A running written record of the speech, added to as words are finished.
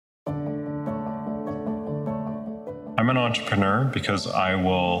I'm an entrepreneur because I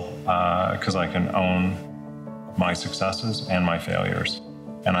can own my successes and my failures,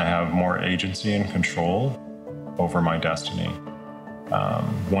 and I have more agency and control over my destiny.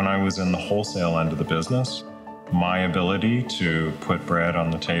 When I was in the wholesale end of the business, my ability to put bread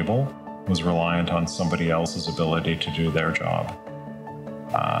on the table was reliant on somebody else's ability to do their job.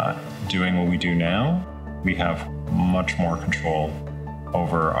 Doing what we do now, we have much more control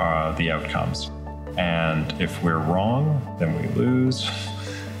over the outcomes. And if we're wrong, then we lose.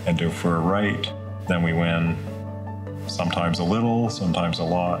 And if we're right, then we win. Sometimes a little, sometimes a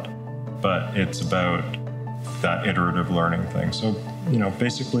lot. But it's about that iterative learning thing. So,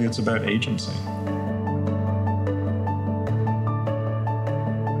 basically it's about agency.